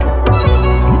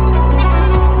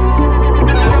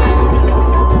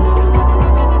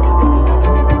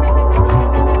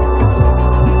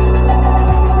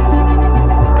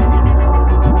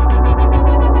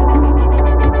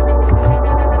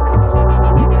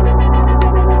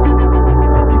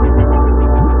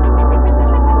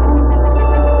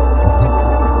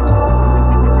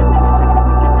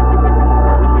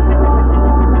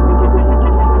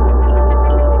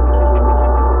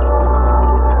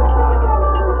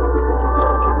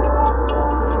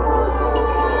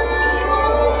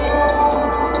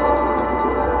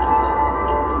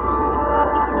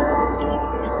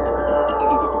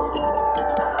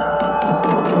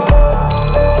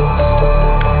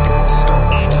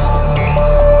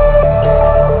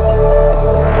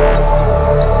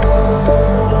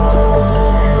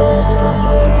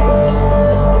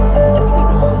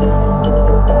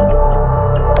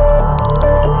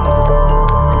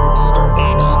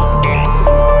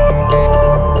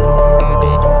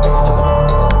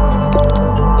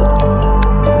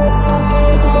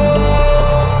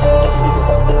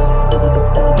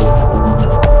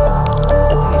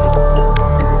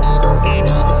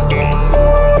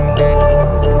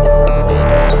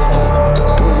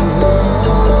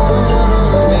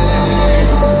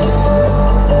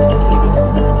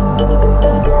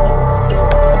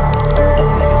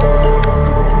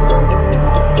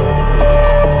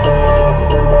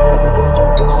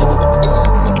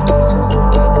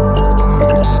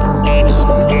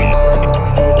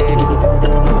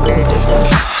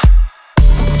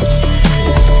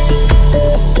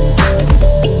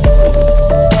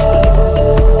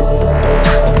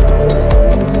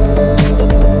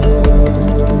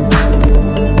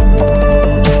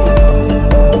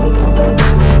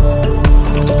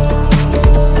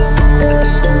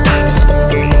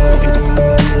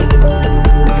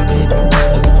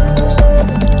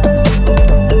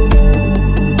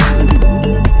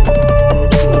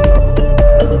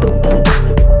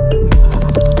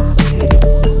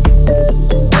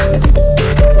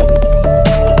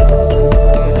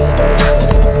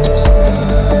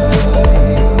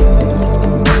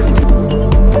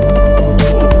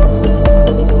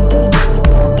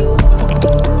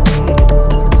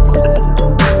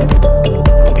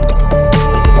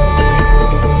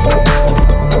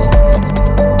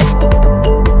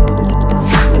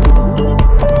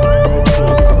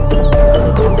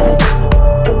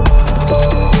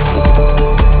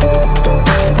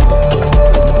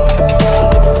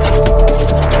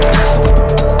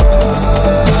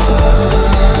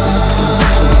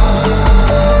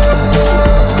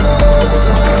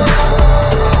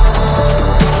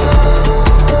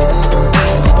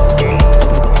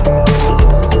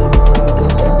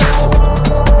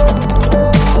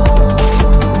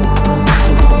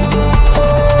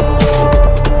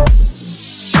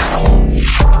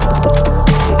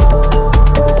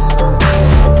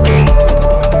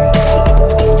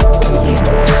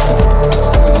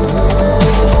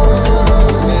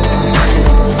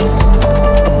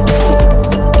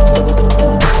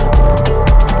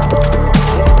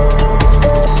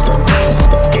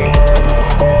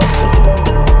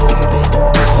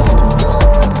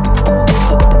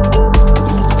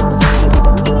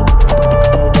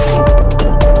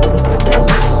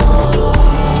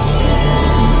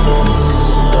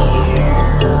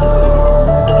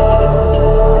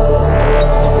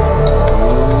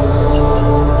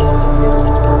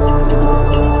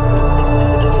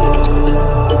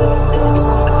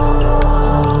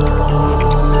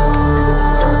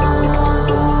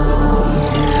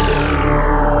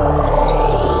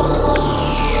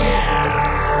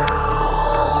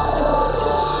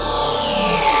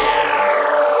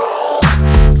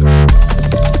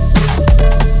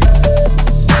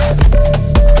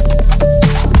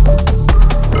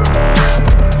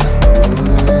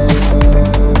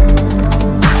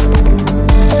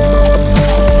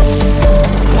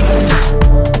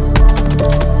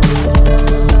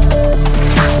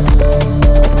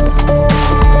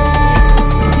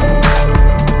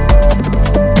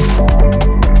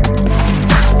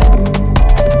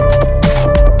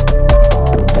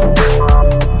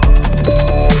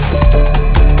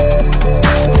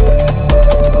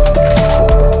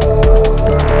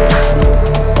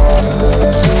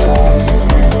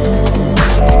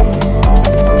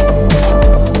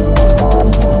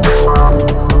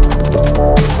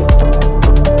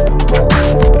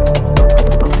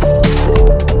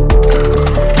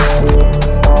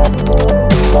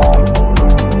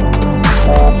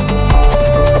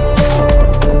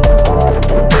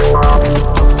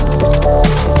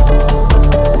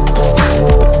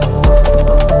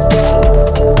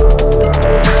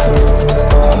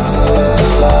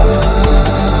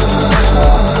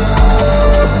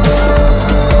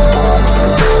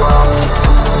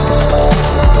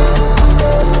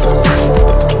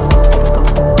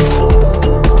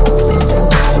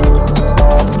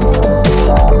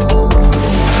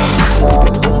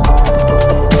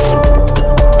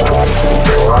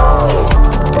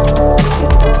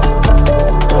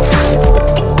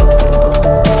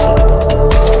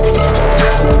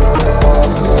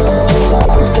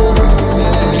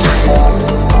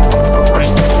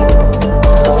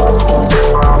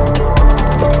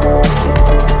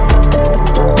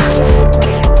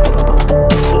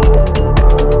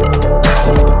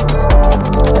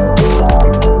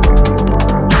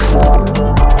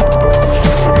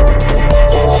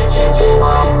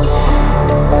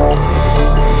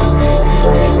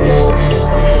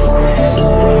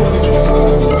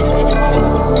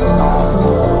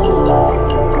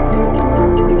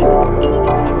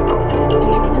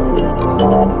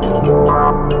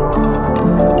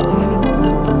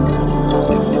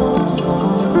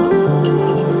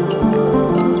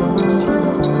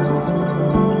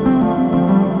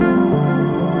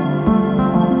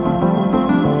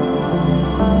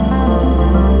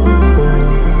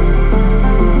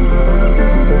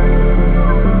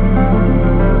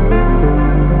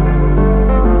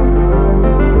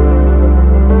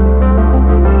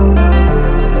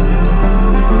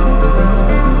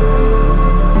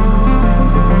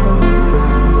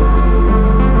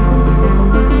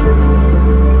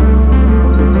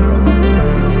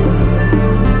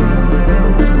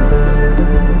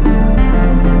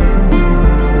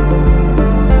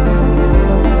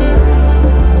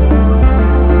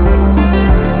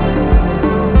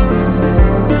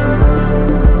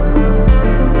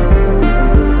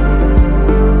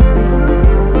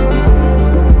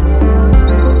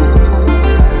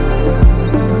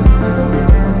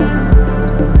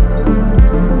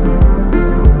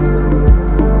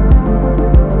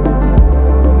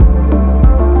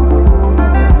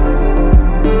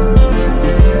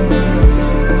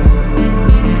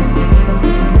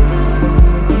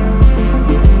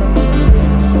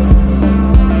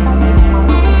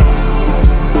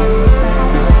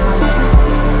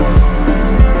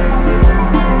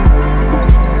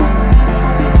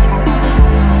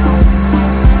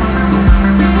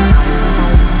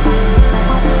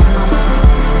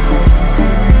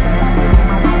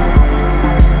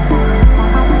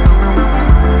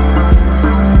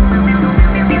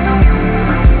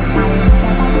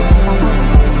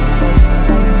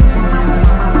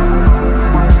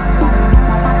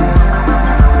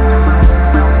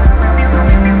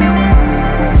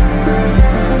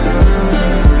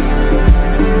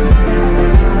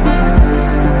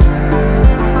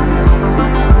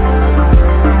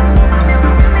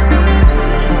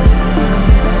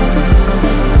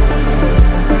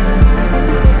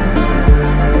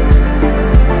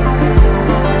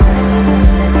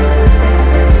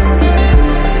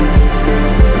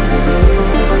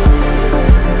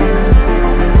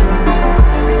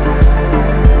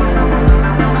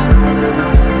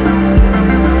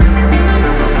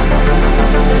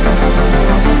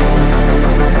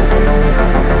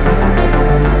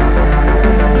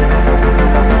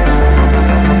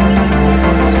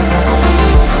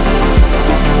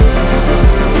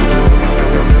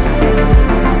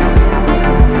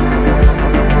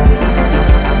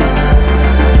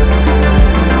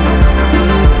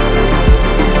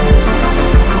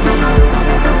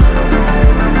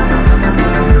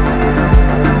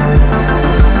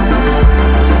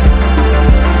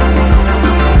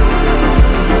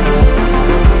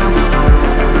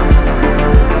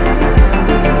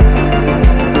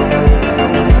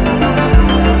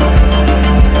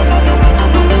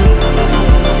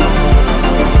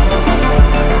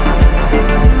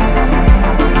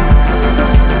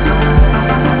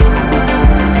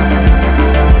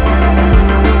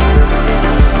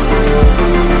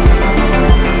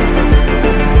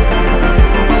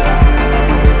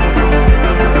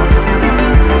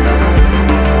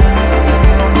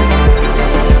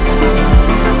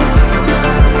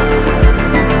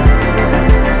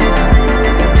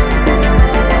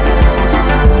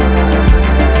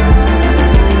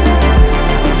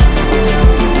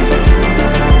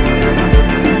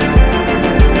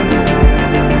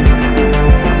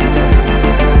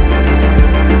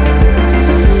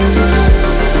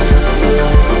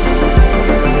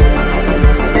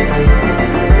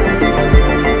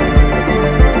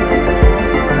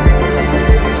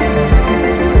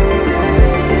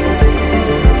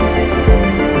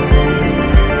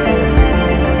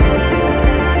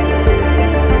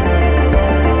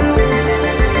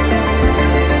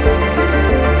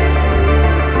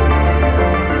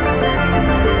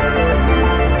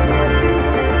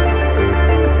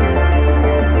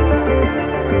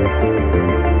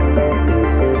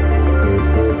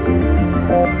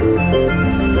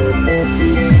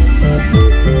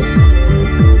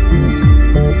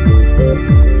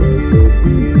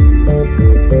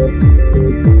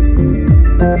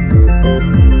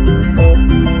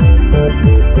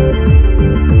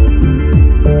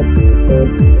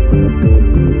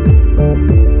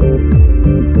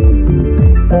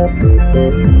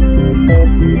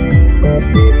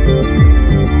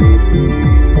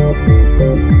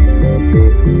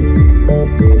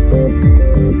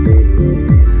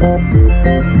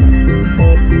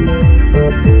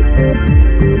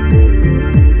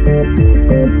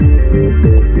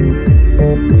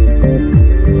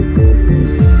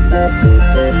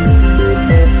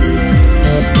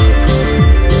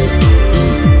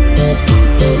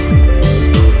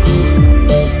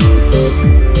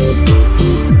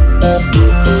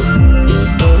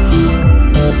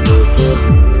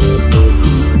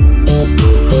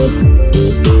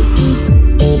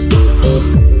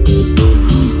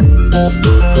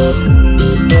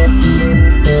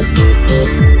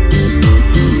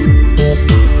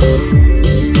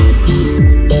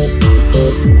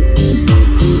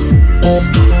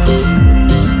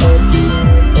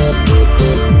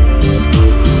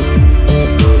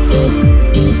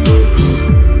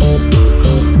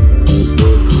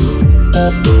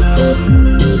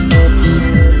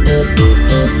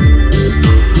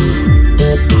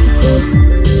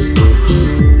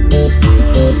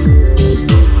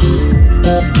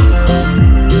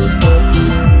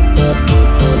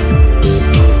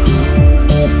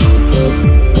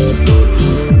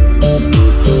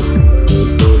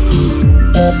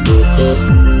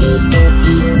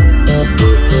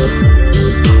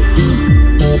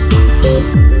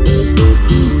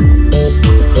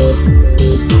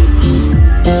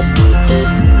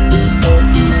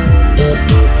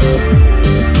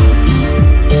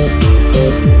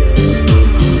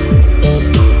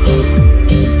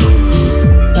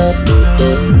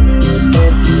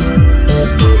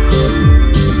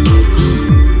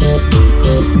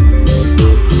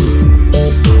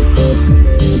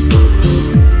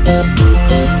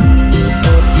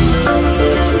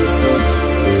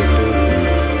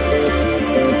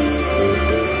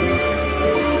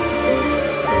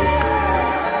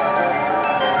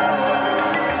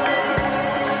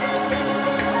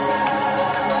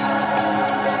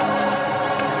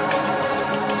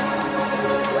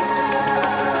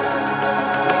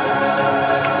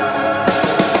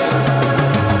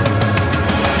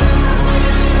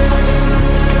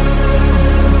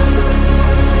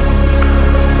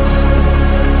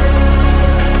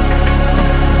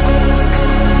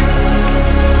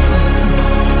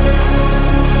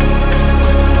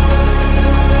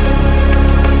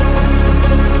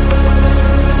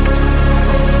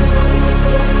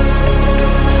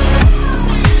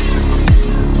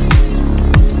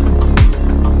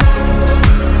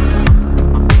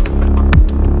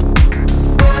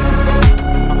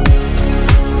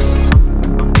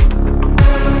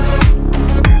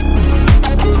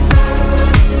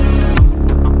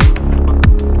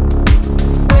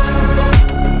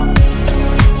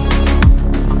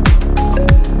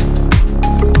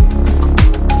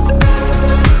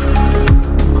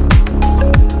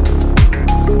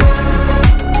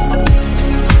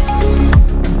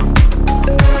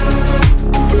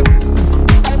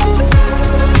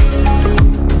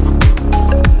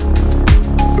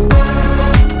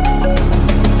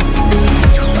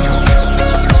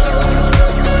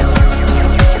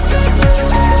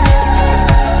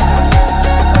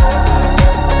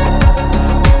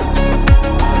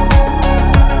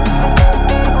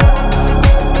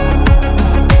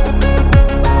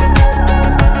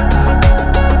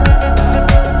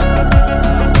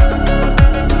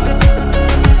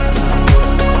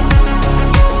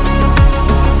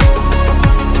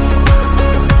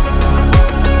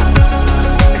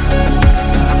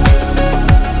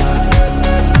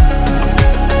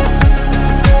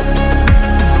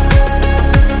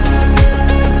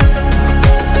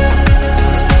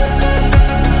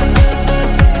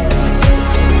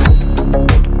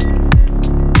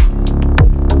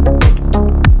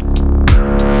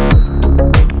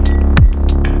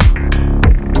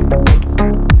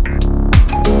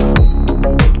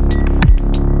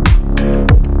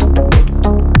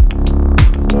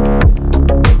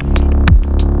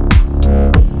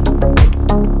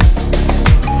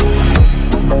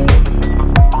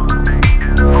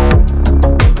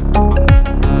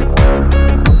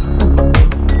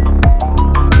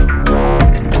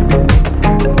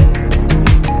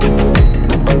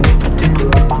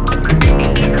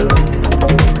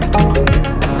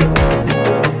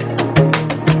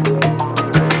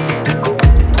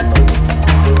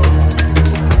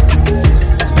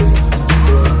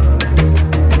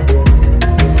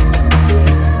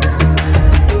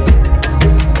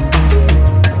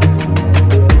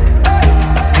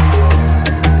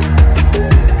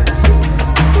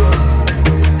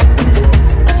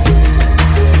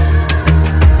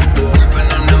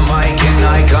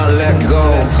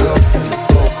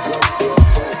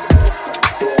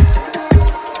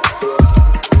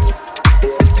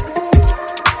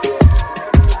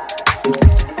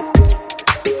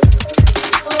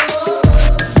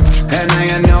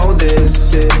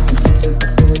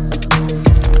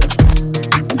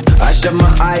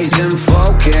eyes in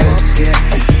focus.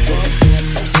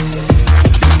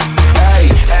 Hey,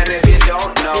 and if you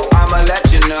don't know, I'ma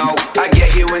let you know. I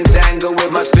get you entangled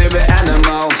with my spirit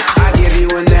animal. I give you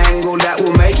an angle that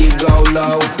will make it go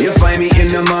low. You find me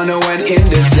in the mono and in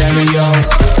the stereo.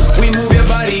 We move your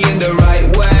body in the right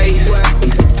way.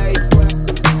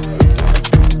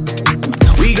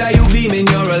 We got you beaming,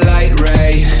 you're a light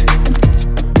ray.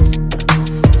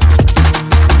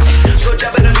 So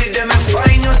jump in the rhythm and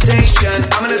find your station.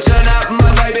 I'm gonna turn up my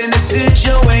vibe in the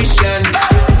situation.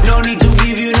 No need to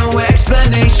give you no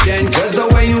explanation, cause the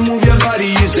way you move your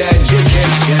body is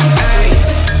education. Hey,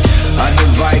 I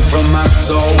divide from my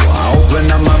soul. I open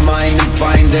up my mind and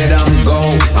find that I'm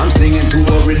gold. I'm singing to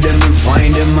a rhythm and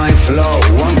finding my flow.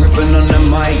 I'm gripping on the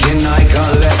mic and I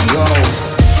can't let go.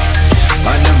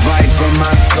 I divide from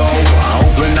my soul. I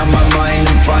open up my mind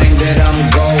and find that I'm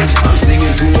gold. I'm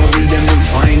singing to a rhythm and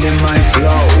finding my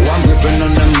flow. I'm gripping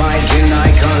on the mic and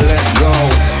I can't let go.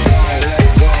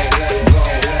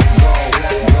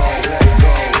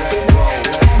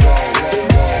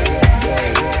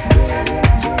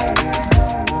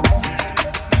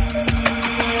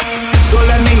 So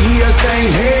let me hear you say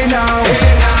hey now.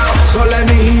 Hey now. So let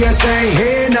me hear you say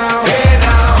hey now. Hey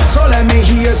now. So let me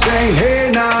hear you say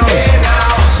hey now. Hey now.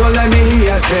 So let me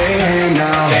hear you say hey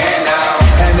now. Hey now.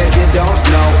 And if you don't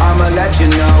know, I'ma let you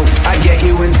know. I get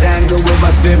you entangled with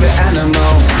my spirit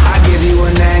animal. I give you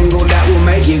an angle that will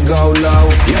make you go low.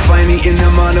 You find me in the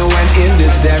mono and in the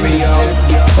stereo.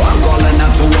 I'm calling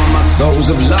out to all my souls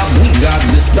of love. We got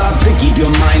the stuff to keep your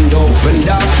mind opened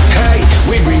up. Hey,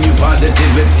 we bring you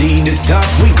positivity that's tough.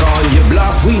 We call you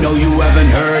bluff, we know you haven't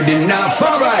heard enough.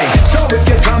 Alright, so if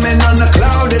you're coming on a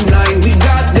cloud at nine, we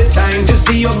got the time to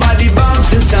see your body bounce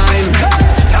in time.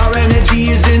 Our energy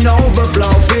is in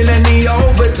overflow, feeling the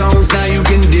overtones. Now you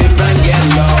can dip and get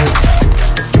low.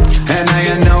 And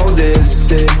I know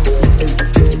this.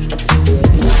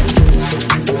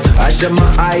 I shut my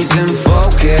eyes and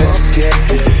focus.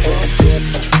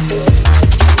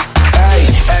 Hey,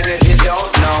 and if you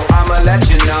don't know, I'ma let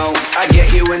you know. I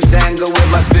get you entangled with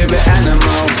my spirit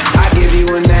animal. I give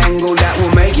you an angle that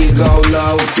will make you go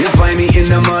low. You find me in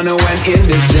the mono and in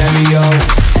the stereo.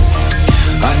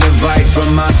 I divide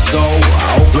from my soul.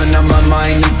 I open up my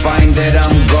mind and find that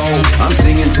I'm gold. I'm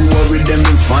singing to a rhythm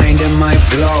and finding my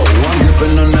flow. I'm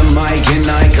gripping on the mic and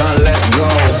I can't let go.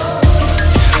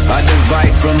 I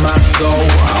divide from my soul.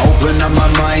 I open up my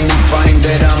mind and find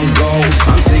that I'm gold.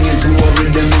 I'm singing to a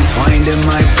rhythm and finding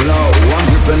my flow. I'm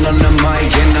gripping on the mic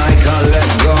and I can't let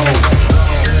go.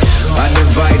 I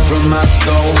divide from my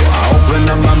soul. I open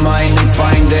up my mind and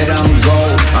find that I'm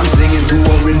gold. I'm singing to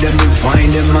a rhythm and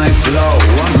finding my flow.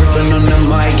 I'm gripping on the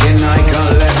mic and I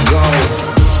can't let go.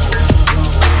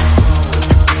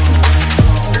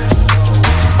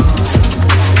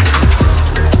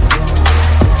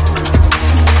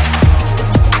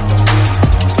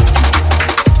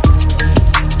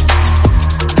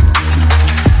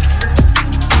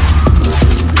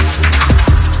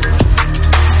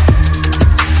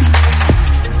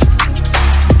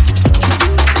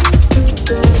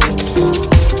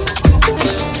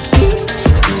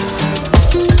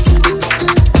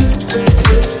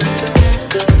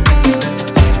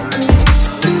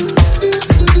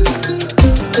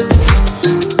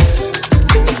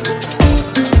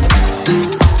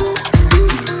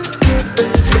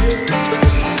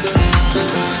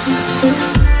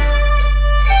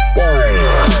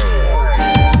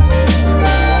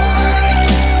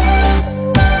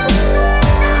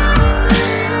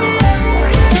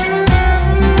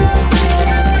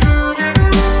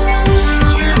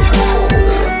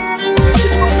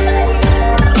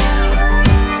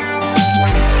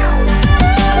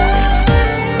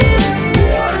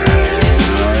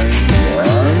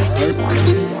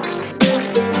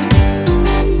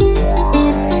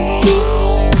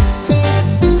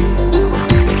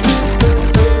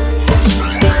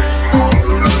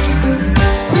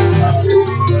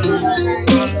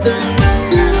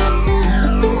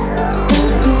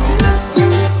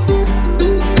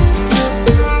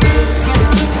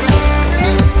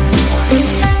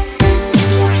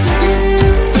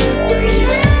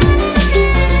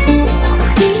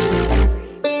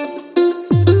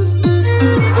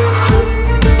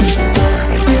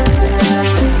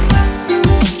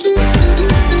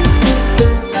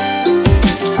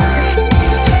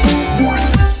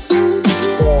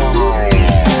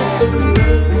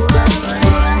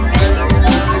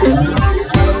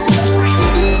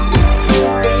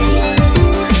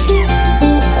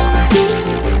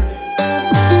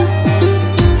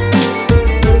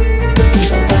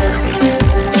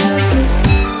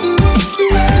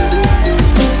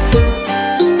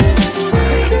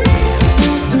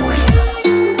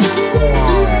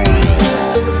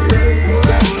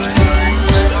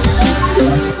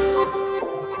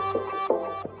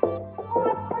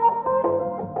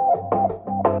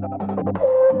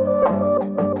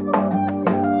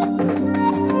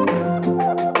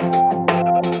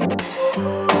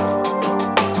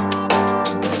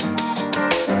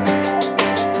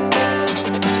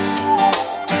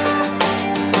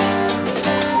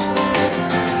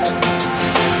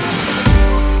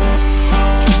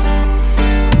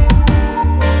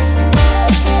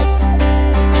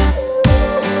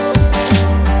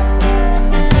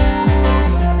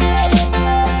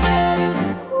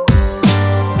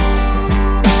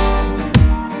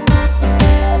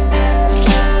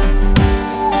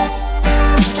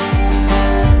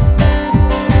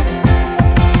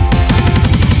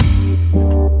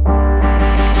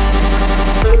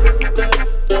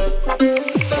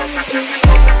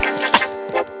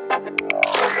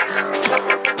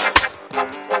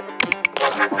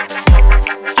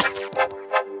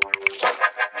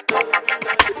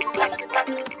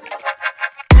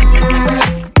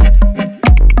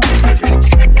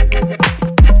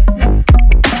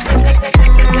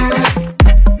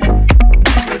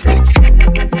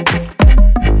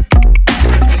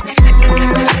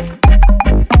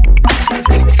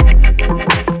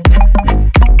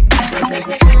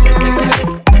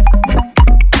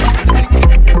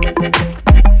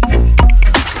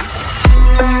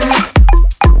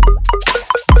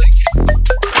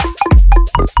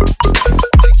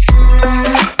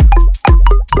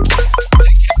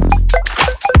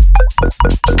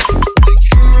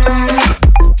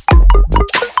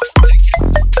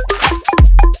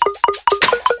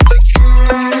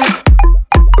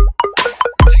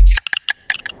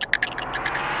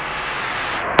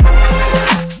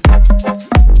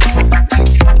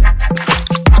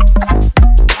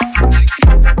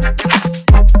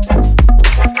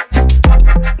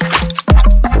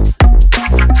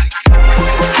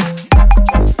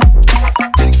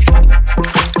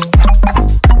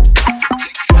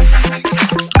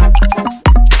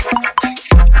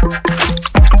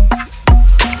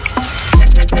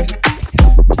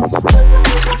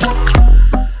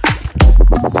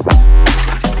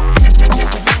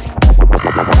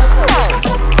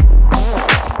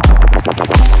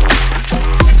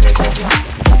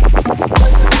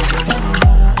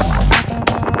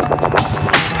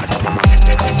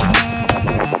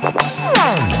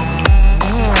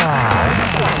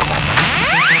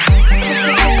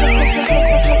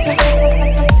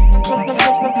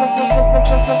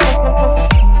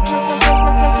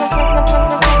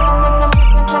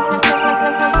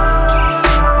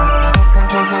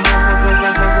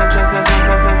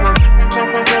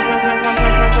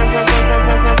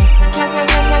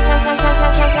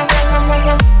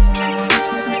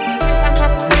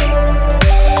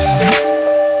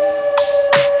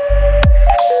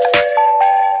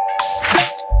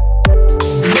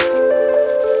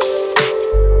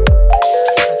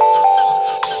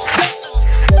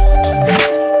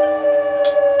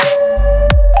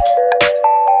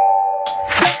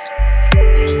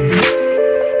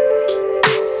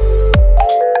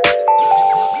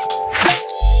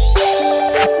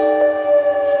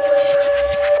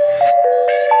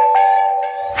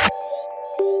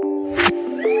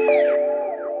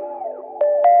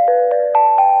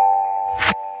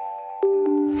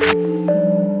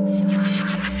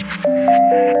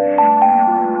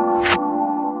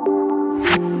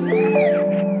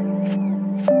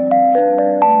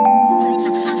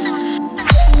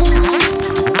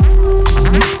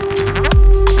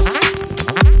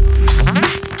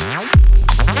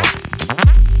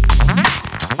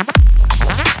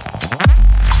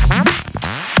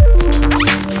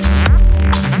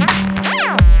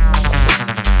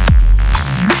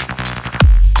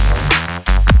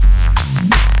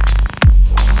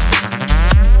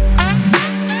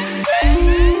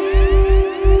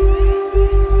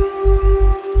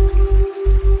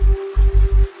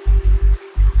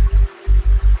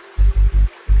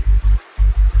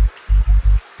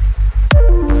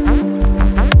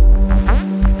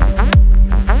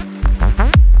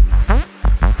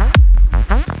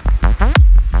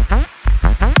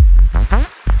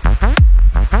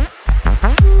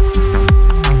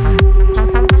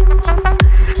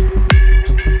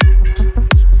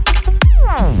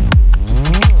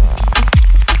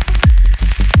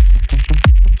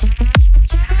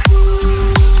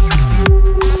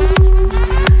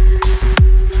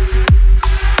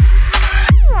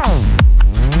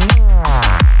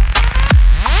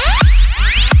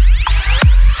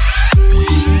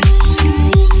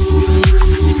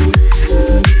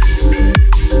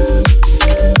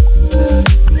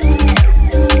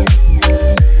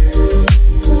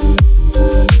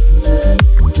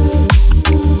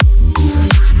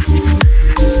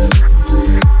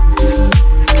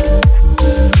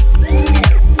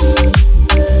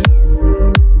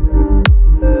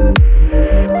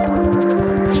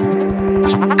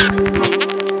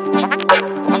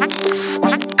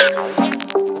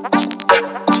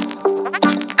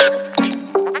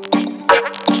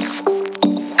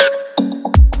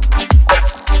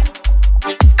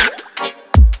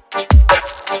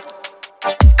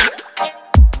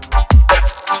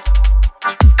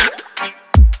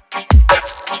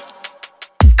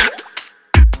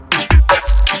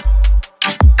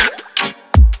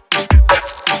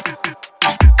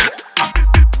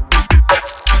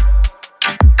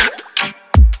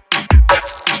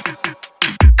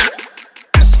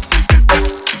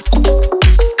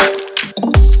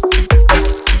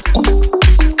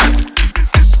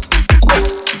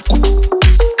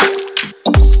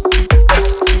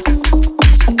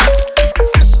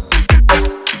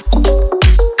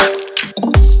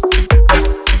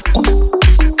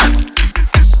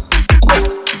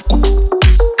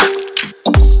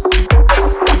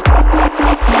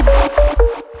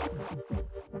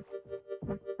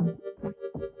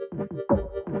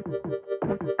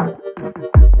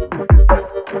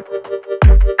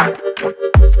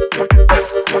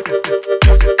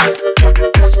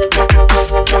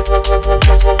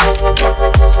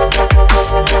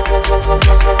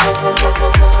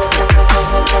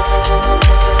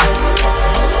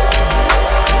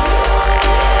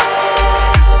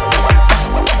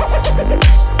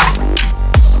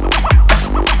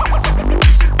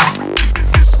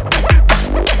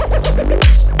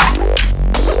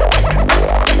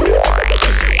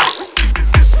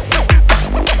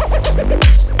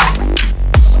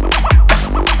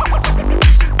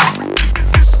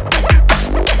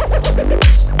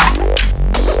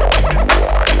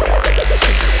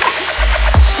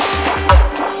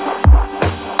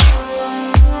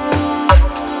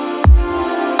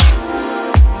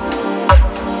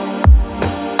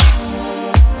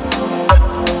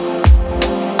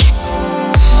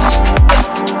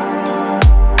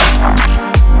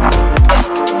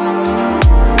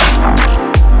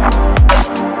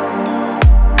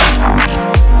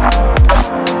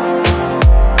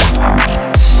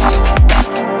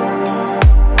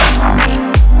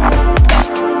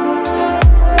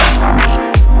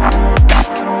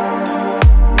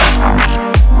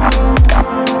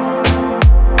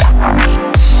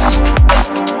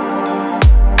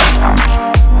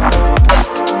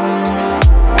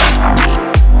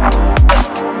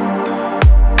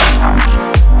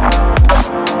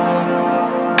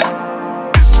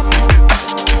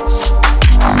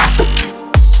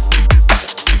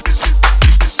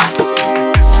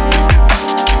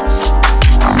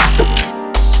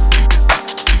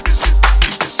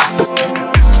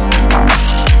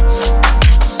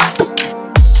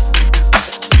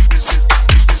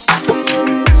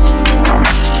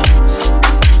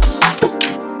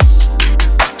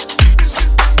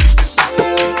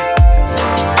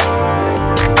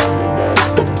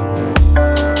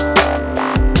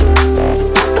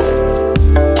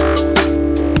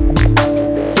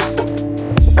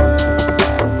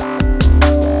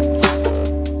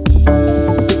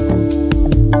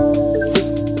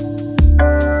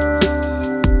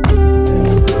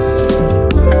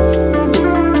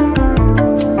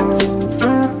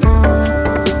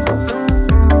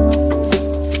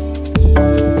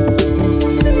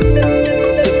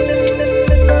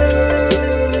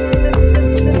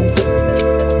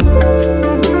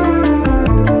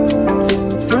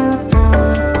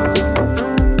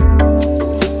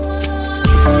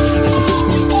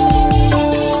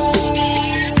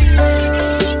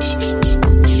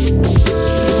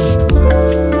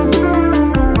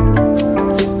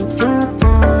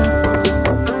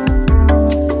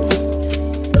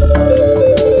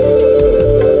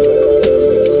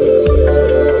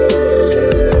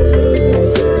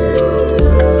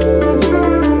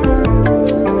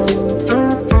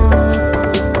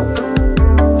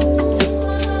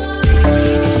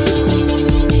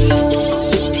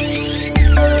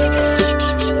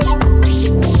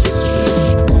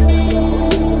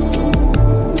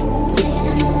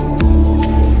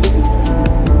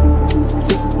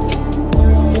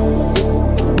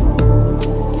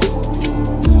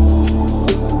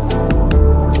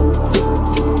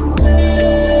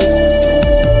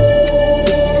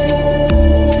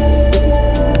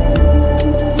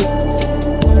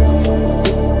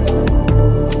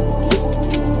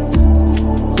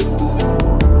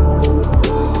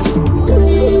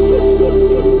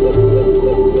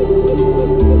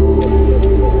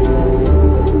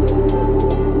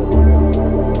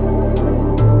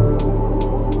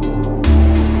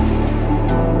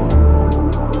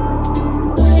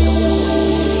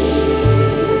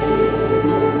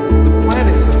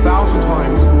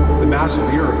 mass of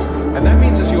the Earth. And that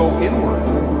means as you go inward,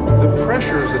 the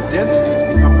pressures and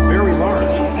densities become very large,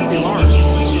 very large,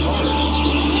 very large.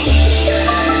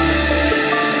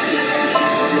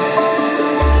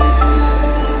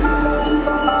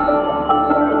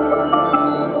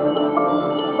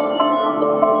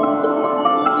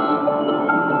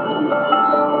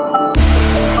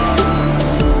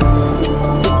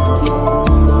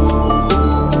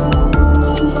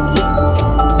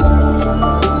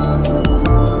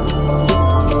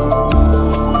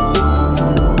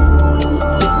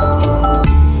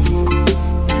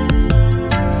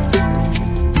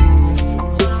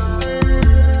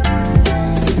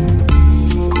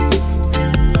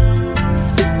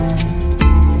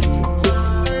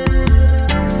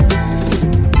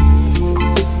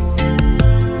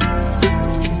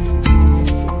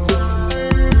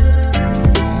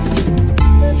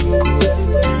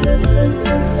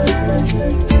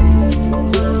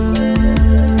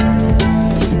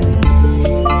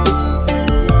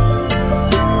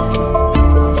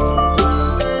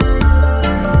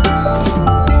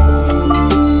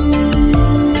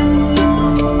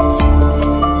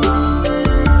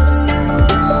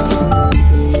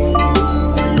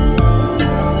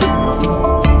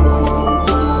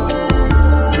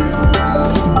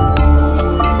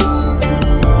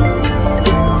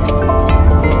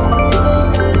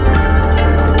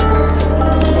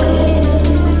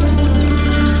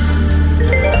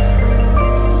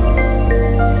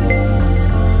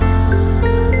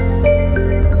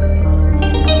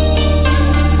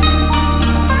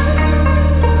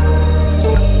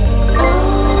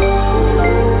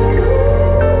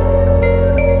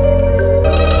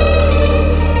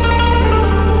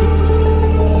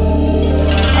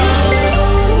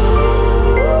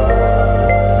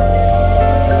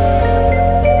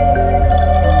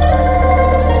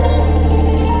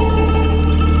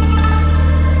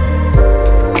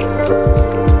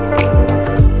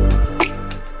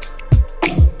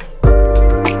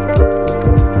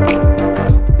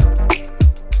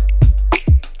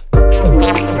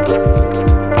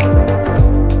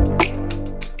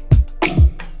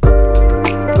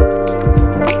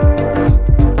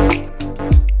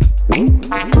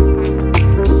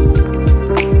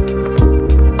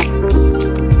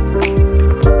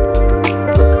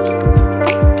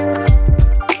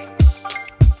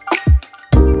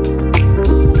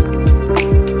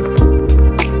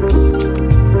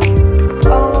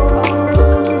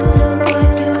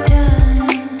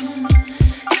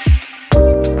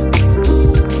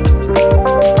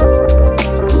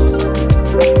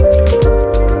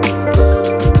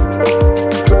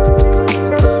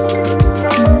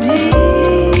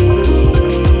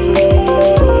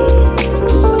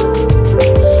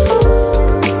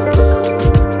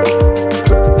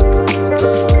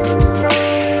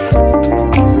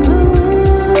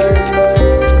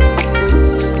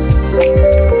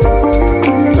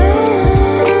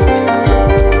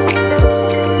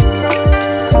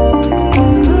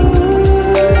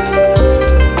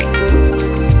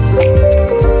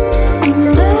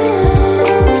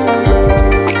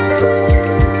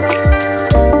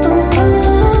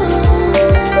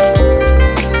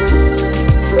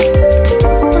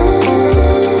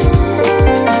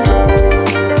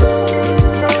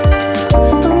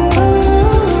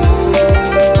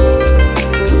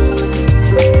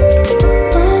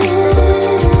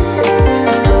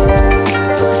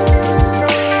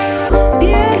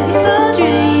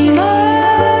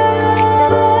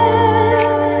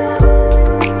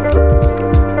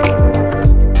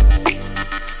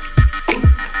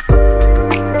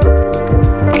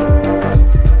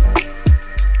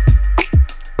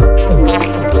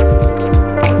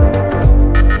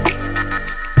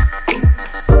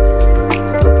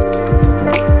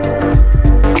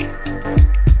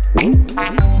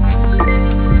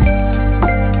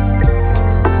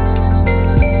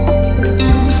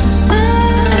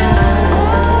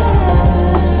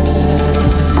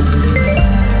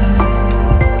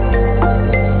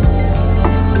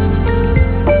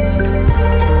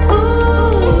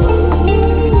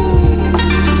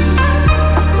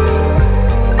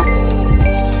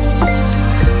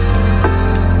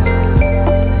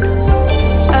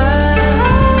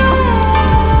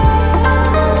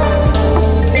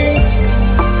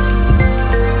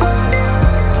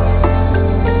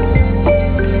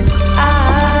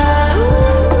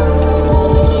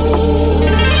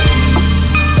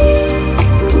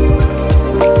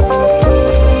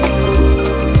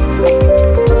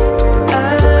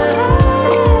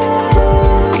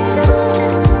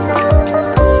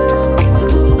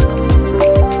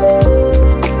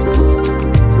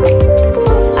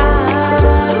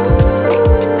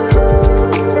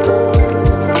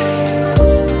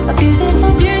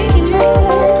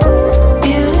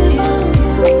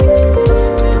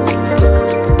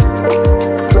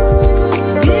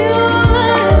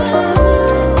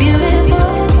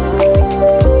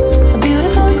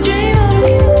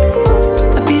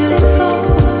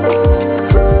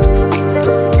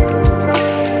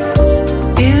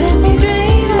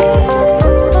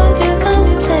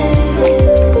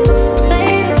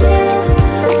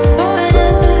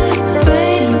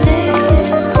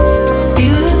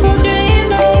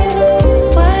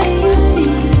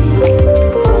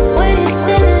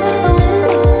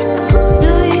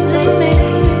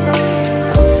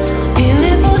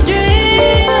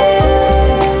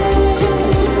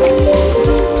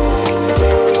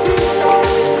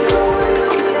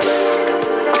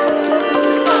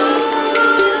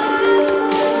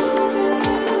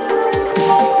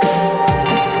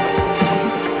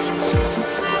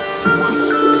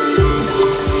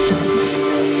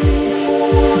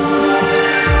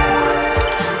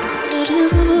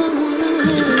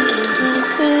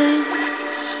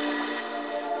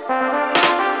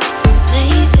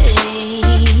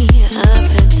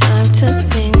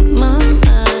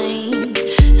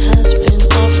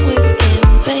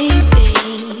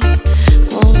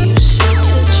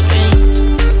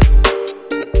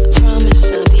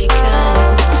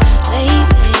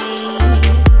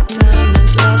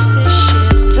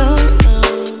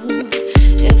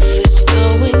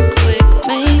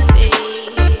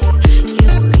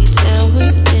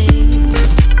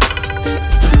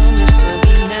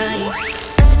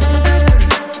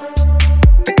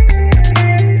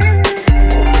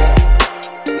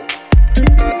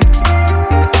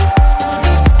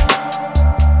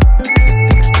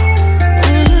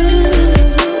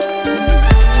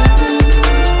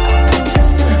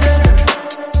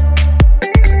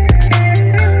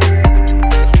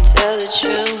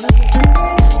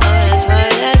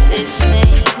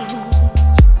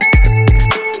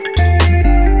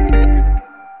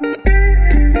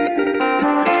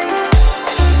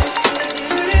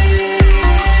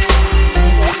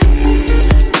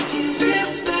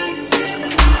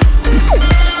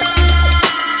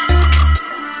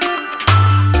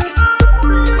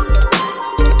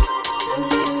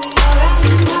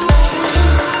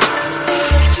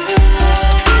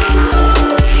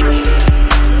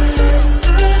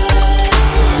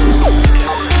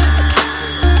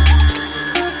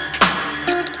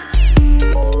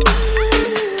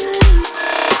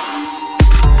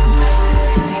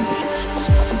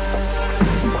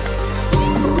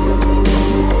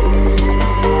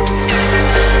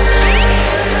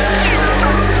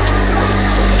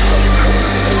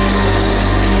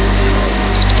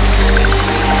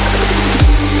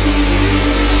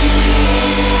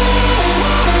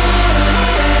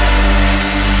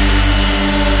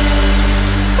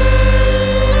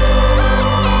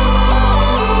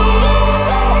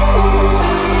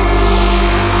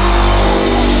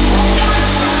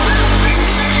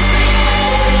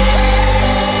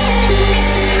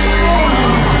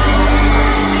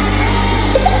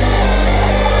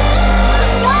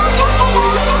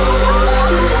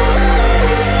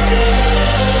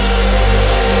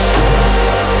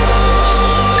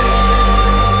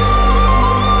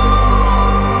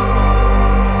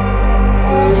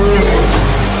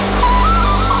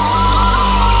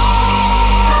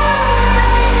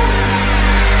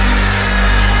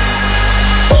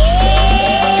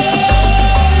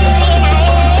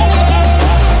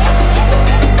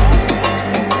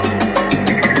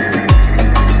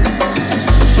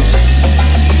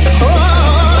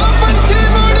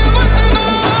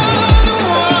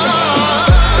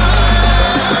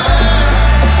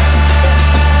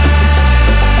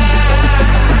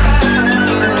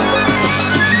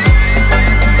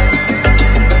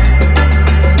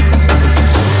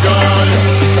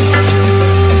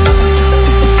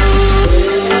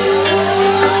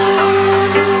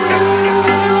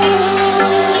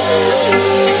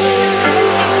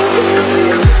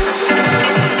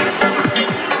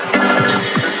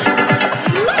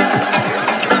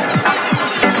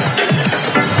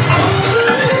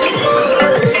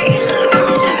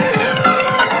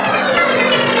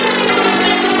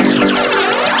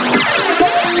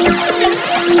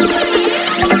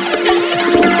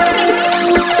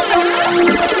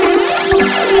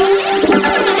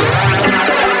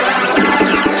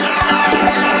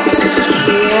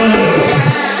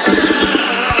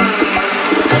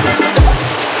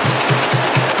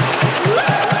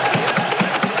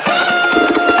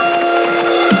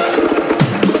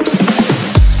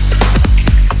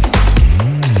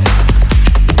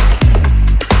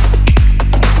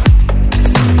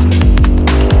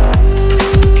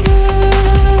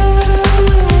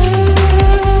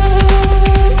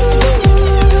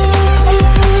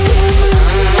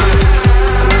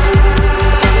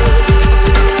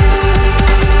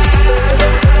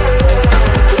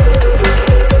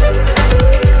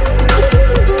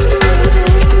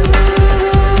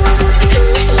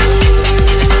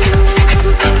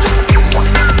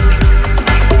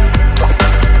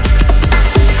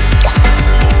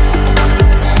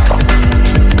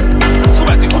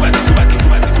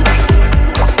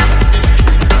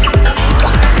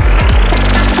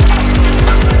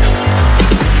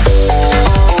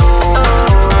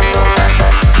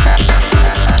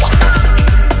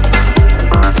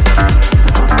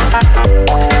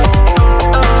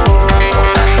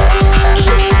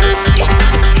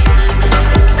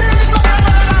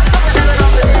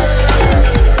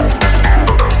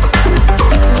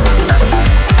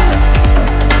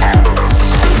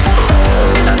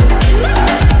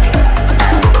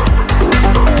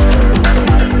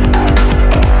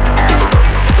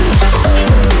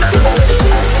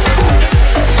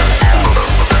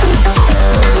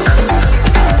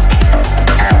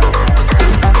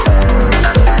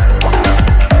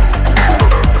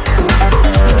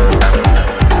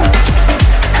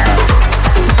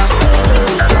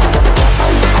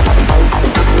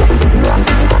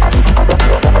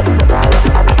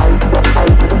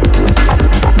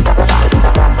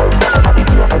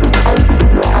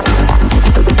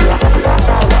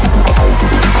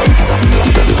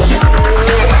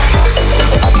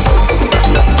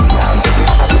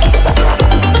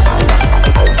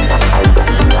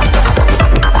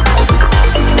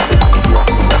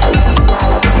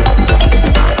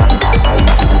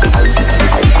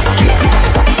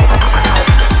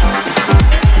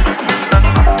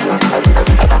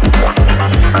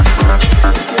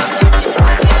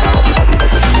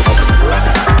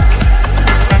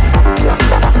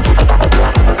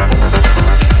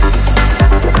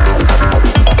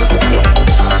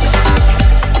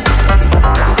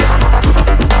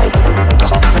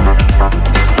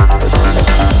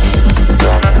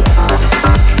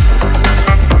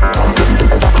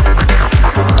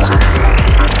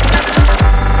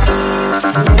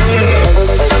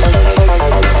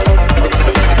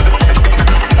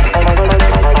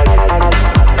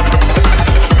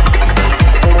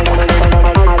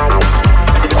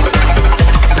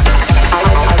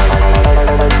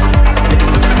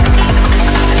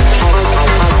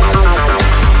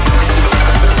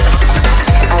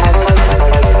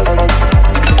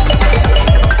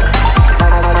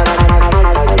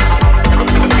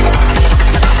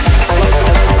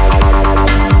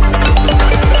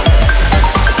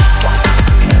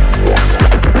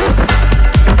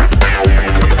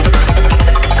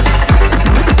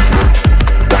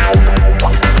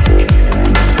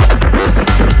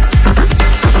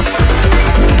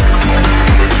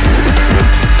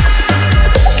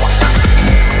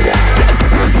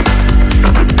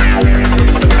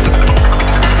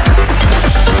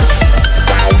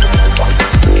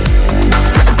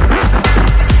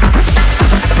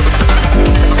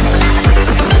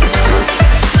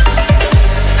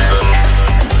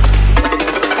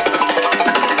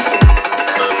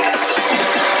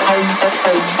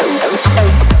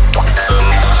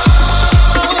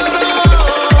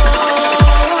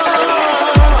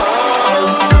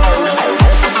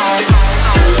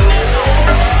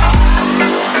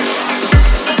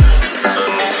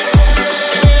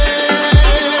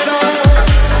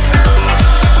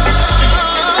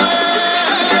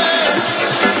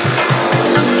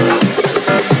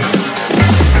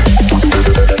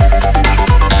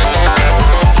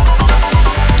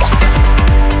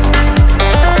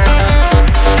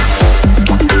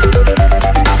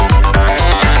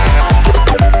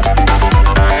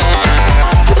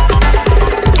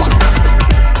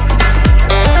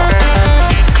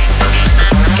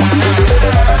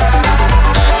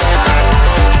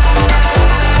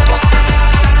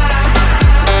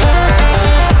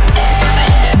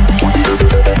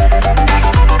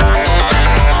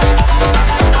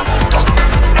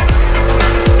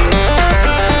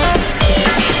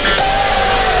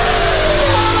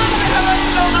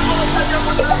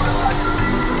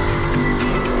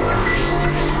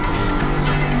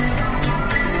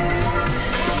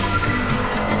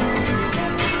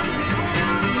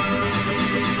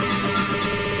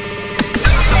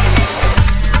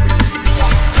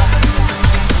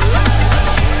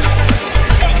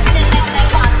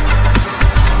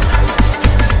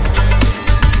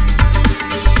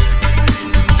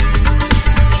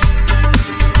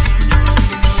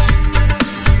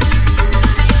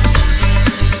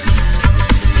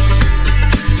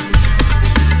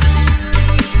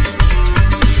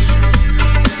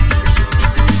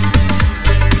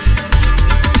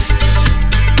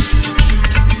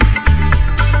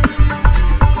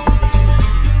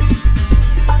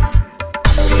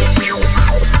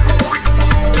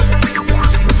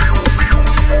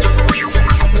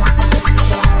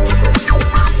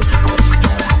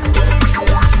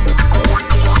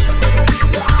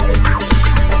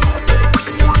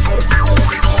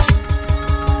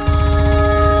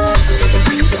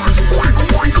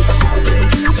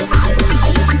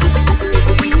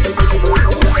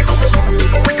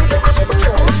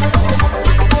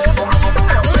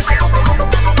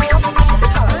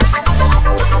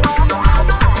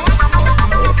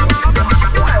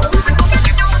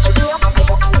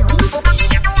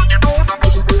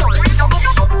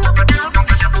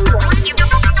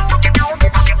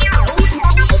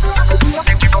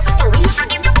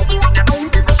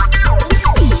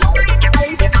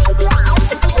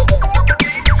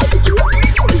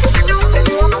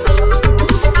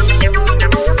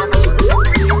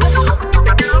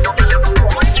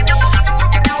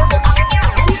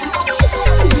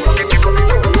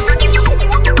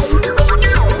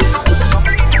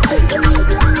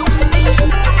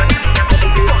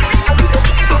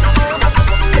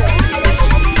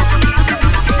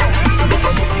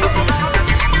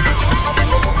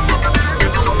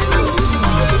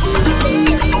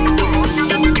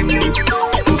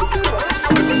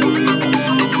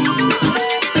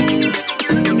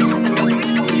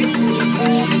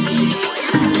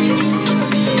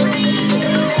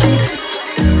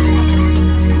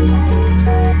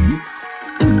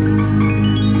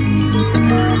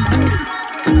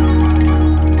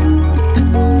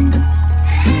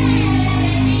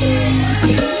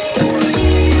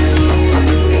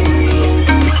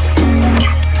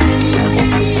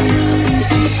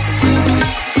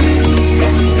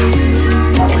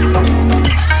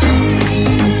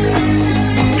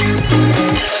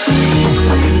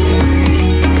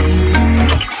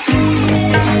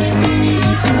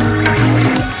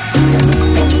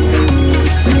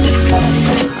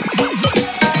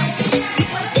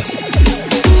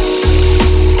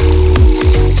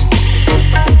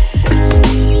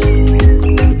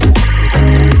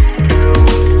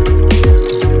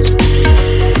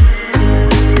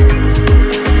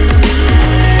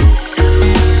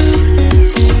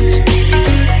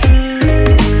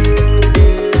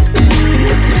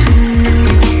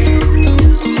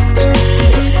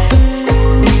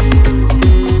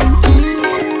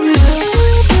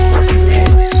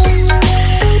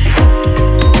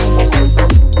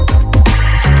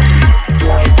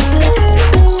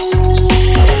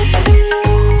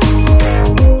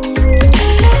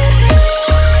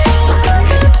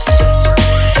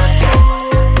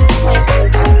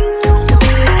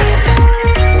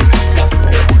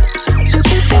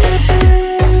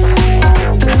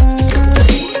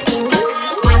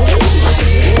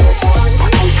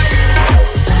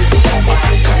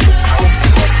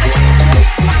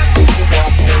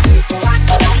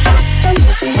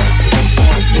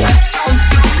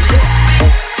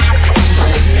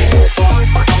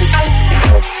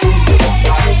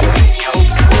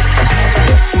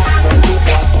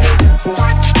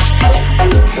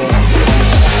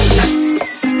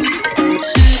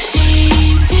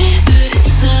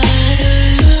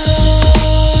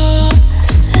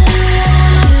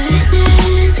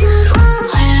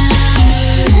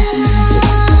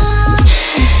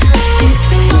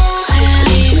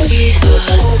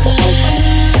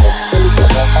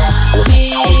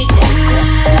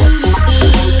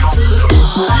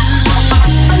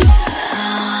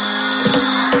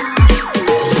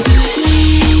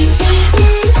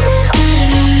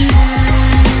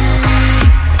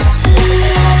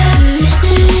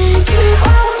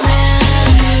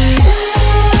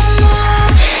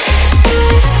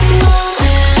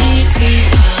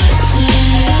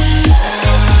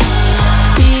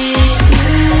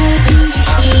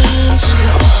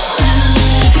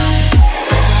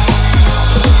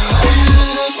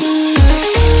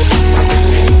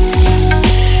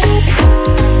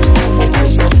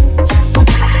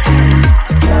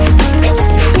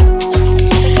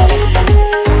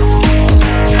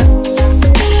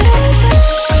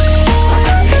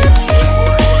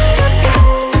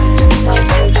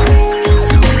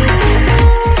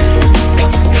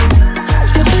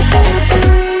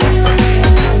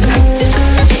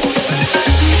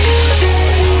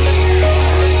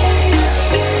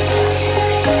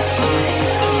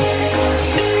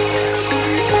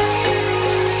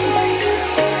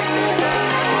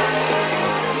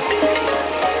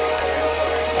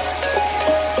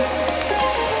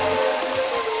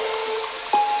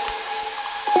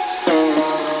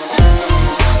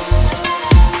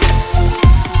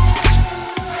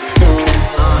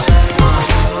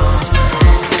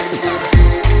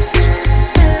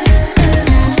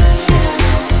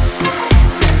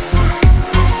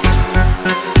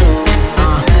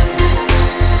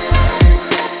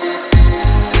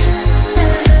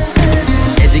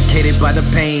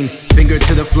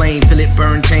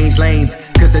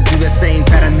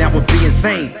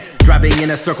 in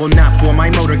a circle, not for my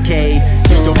motorcade.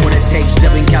 Used to what it takes,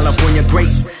 dubbing California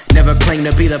greats. Never claim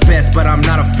to be the best, but I'm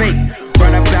not a fake.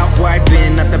 Right about where I've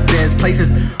been, not the best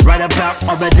places. Right about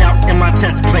all the doubt in my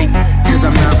chest plate. Cause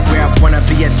I'm not where I wanna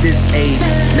be at this age.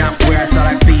 Not where I thought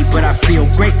I'd be, but I feel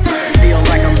great. Feel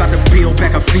like I'm about to peel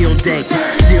back a field day.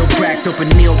 Seal cracked open,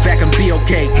 kneel back and be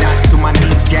okay. Not to my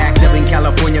knees, jacked, dubbing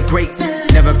California greats.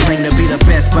 Never claim to be the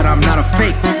best, but I'm not a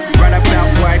fake. Right about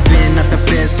where I've been, not the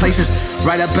best places.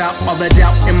 Right about all the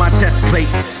doubt in my chest plate.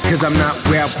 Cause I'm not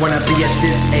where I wanna be at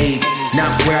this age.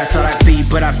 Not where I thought I'd be,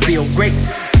 but I feel great.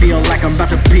 Feel like I'm about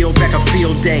to peel back a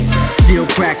field day. Seal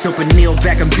cracked open, kneel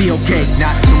back and be okay.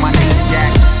 Not to my knees,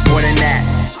 jack, more than that.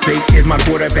 Fate is my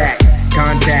quarterback.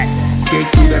 Contact, skate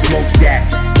through the smokestack.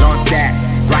 Launch that,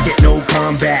 rocket, no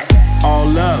combat. All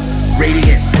love,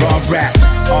 radiant, raw rap.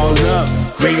 All love,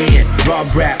 radiant, raw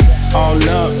rap. All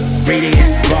love,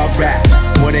 radiant, raw rap.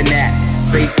 More than that,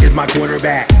 fate is my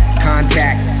quarterback.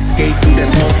 Contact, skate through the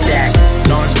smokestack.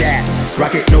 Launch that,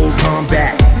 rocket, no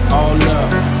combat. All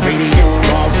love, radiant,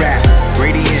 raw rap.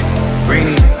 Radiant,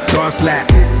 rainy, star slap.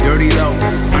 Dirty low,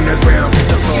 underground,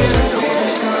 the cold.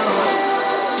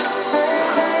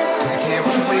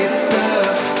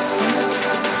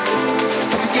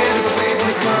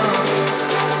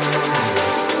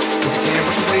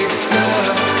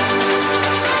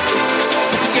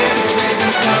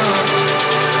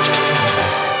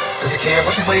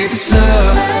 wash away this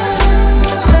love.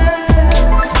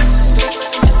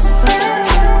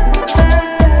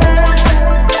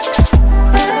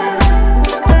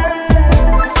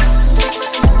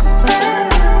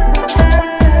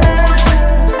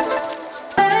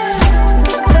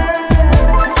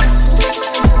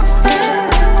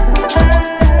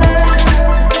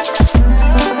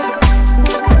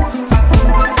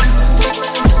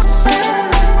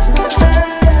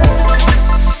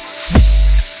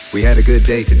 We had a good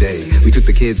day today. We took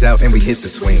the kids out and we hit the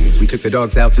swings. We took the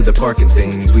dogs out to the park and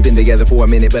things. We've been together for a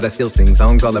minute, but I still sing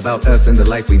songs all about us and the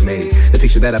life we made. The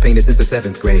picture that I painted since the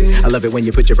 7th grade. I love it when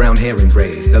you put your brown hair in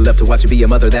braids. I love to watch you be a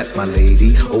mother, that's my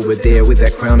lady. Over there with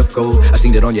that crown of gold. I've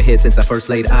seen it on your head since I first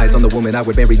laid eyes on the woman I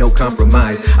would marry, no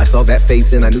compromise. I saw that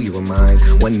face and I knew you were mine.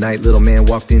 One night, little man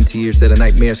walked in tears, said a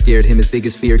nightmare scared him. His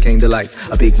biggest fear came to life.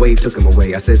 A big wave took him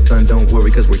away. I said, son, don't worry,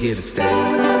 cause we're here to stay.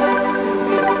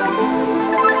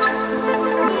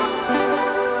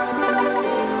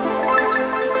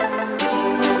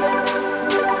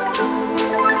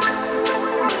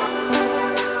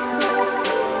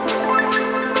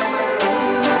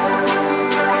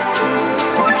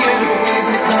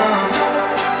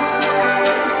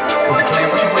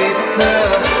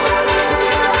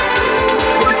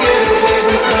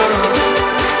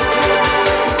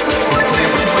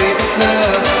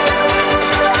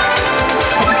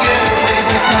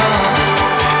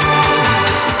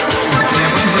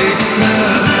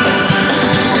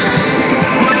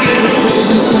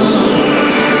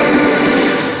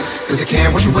 Cause I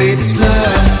can't wash away this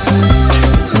love.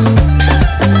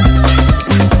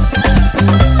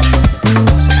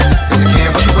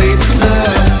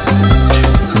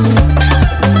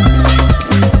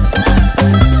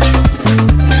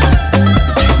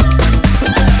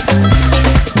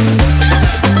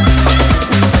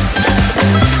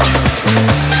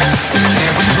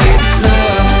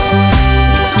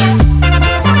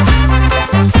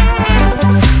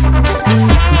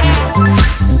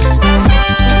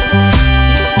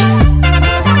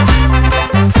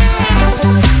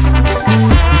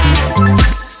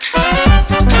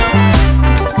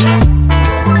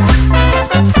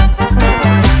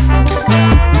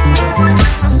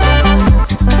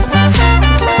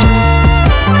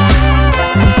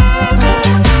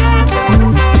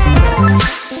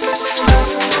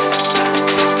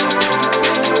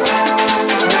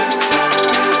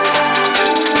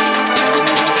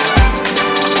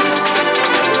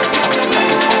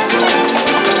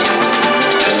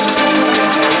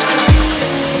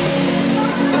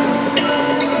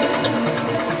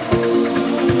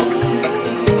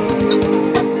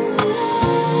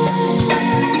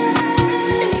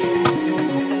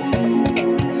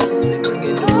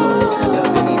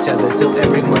 Till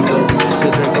everyone's old.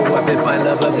 Children grow up and find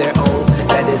love of their own.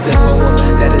 That is the poem,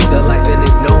 that is the life and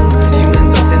it's known.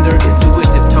 Humans are tender,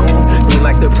 intuitive tone. Green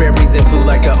like the prairies and blue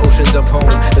like the oceans of home.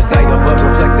 The sky above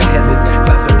reflects the heavens.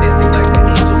 Clouds are dancing like the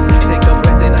angels. Take a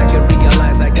breath and I can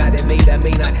realize I got it made. I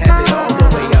may not have it all the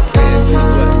way I planned to,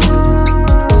 but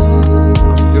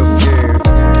I'm still scared.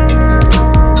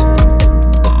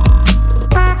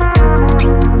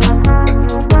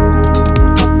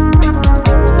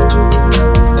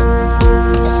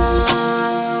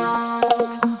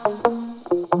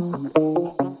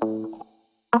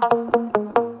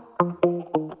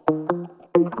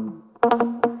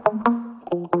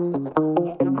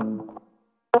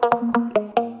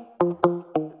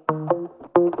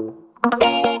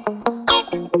 Thank you.